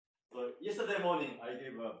yesterday morning, I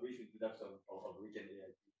gave a brief introduction of weekend AI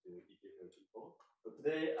to EPFL people. So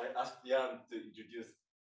today, I asked Jan to introduce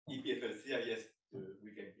EPFL CIS to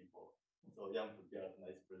weekend people. So Jan prepared a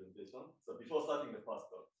nice presentation. So before starting the first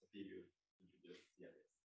talk, he will introduce CIS.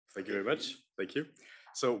 Thank you very much. Thank you.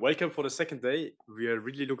 So welcome for the second day. We are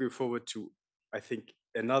really looking forward to, I think,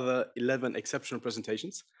 another 11 exceptional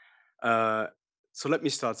presentations. So let me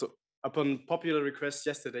start. So upon popular request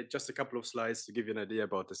yesterday, just a couple of slides to give you an idea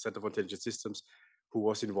about the Center for Intelligent Systems, who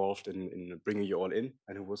was involved in bringing you all in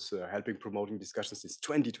and who was helping promoting discussions since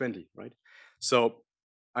 2020, right? So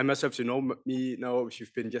I myself, you know me now, if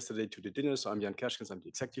you've been yesterday to the dinner, so I'm Jan Kershgens, I'm the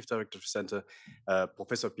Executive Director of the Center.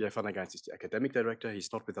 Professor Pierre van der Geins is the Academic Director.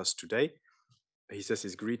 He's not with us today. He says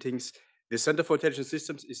his greetings. The Center for Intelligent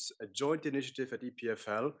Systems is a joint initiative at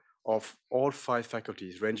EPFL of all 5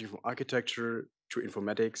 faculties, ranging from architecture to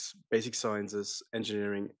informatics, basic sciences,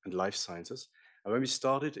 engineering, and life sciences. And when we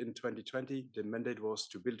started in 2020, the mandate was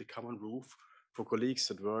to build a common roof for colleagues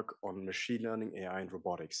that work on machine learning, AI, and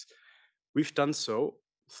robotics. We've done so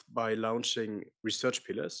by launching research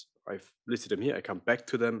pillars. I've listed them here. I come back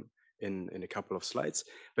to them in a couple of slides.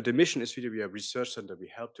 But the mission is really we are a research center.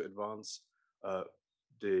 We help to advance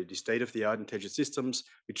the state-of-the-art intelligent systems.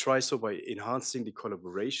 We try so by enhancing the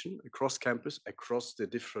collaboration across campus, across the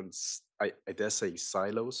different, I dare say,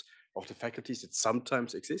 silos of the faculties that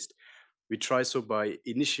sometimes exist. We try so by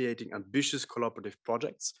initiating ambitious collaborative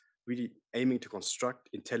projects, really aiming to construct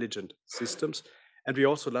intelligent systems. And we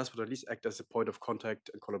also, last but not least, act as a point of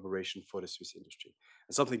contact and collaboration for the Swiss industry.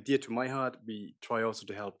 And something dear to my heart, we try also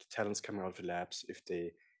to help the talents coming out of the labs if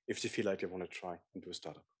they feel like they want to try and do a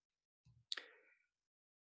startup.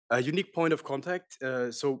 A unique point of contact.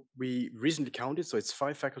 So we recently counted, so it's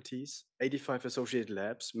 5 faculties, 85 associated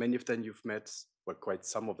labs. Many of them you've met, well, quite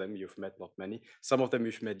some of them you've met, not many. Some of them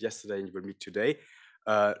you've met yesterday and you will meet today.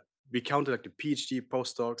 We counted like the PhD,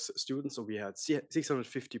 postdocs, students, so we had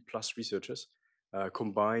 650 plus researchers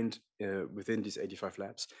combined within these 85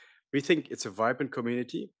 labs. We think it's a vibrant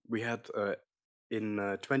community. We had in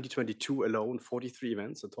 2022 alone 43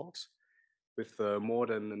 events and talks with more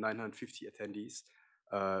than 950 attendees.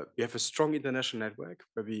 We have a strong international network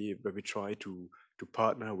where we try to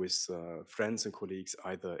partner with friends and colleagues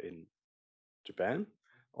either in Japan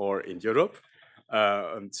or in Europe.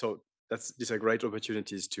 And so these are great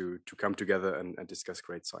opportunities to come together and discuss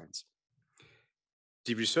great science.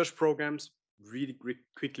 The research programs, really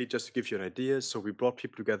quickly, just to give you an idea. So we brought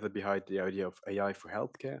people together behind the idea of AI for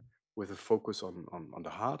healthcare with a focus on the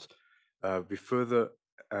heart. We further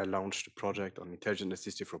launched a project on intelligent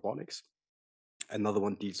assistive robotics. Another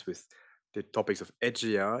one deals with the topics of edge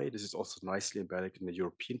AI. This is also nicely embedded in the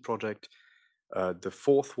European project. The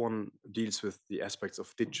 4th one deals with the aspects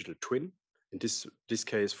of digital twin. In this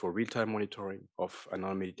case, for real-time monitoring of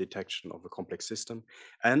anomaly detection of a complex system.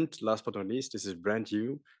 And last but not least, this is brand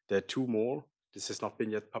new. There are 2 more. This has not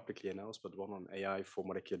been yet publicly announced, but one on AI for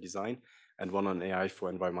molecular design and one on AI for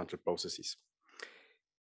environmental processes.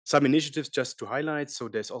 Some initiatives just to highlight. So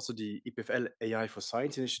there's also the EPFL AI for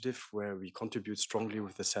Science initiative, where we contribute strongly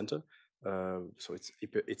with the center. So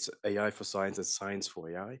it's AI for Science and Science for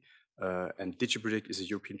AI. And DigiPredict is a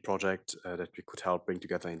European project that we could help bring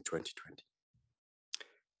together in 2020.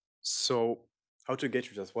 So how to engage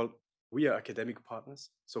with us? Well, we are academic partners.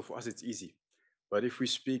 So for us, it's easy. But if we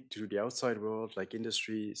speak to the outside world, like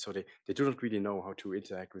industry, so they do not really know how to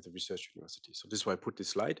interact with the research university. So this is why I put this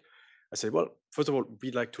slide. I say, well, first of all,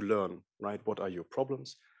 we'd like to learn, right? What are your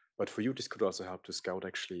problems? But for you, this could also help to scout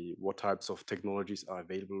actually what types of technologies are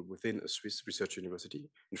available within a Swiss research university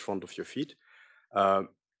in front of your feet.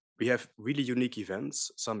 We have really unique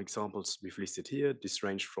events. Some examples we've listed here. This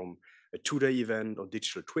range from a 2-day event on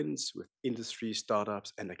digital twins with industry,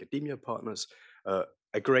 startups, and academia partners.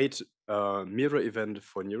 A great mirror event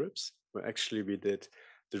for NeurIPS, where actually we did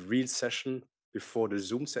the real session before the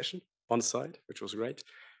Zoom session on site, which was great.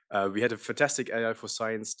 We had a fantastic AI for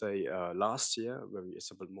Science Day last year, where we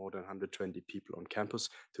assembled more than 120 people on campus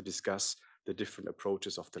to discuss the different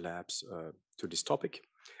approaches of the labs to this topic.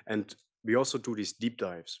 And we also do these deep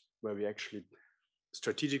dives, where we actually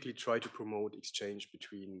strategically try to promote exchange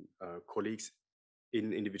between colleagues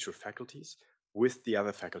in individual faculties with the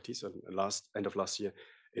other faculties. And end of last year,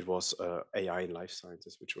 it was AI in life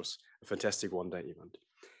sciences, which was a fantastic 1-day event.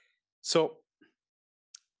 So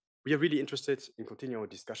we are really interested in continuing our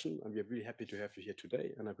discussion, and we are really happy to have you here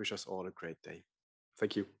today. And I wish us all a great day.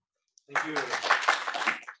 Thank you. Thank you.